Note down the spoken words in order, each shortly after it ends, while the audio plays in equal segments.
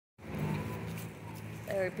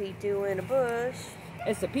There's Peetoo in a bush.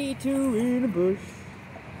 It's a Peetoo in a bush.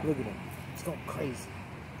 Look at him. He's going crazy.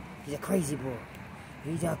 He's a crazy boy.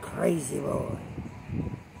 He's a crazy boy.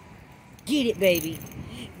 Get it, baby.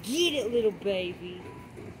 Get it, little baby.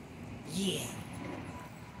 Yeah.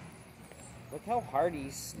 Look how hard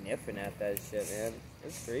he's sniffing at that shit, man.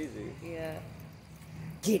 That's crazy. Yeah.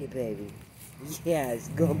 Get it, baby. Yes,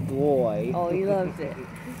 good boy. Oh, he loves it.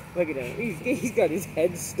 Look at him. He's got his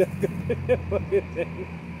head stuck up in him. Look at him.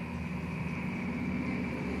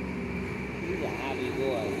 He's a happy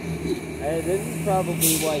boy. And this is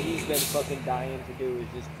probably what he's been fucking dying to do, is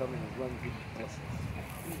just come and run through the bushes.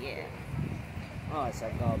 Yeah. Oh, it's a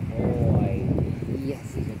good boy.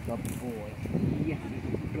 Yes, he's a good boy. Yes, he's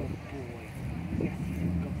a good boy. Yes, he's a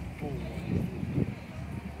good boy.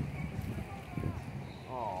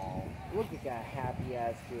 Oh, look at that happy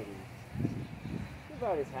ass kitty. He's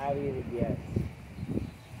about as happy as it gets.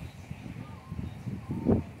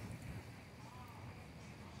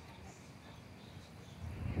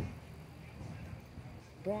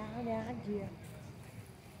 Brown eyed Jim.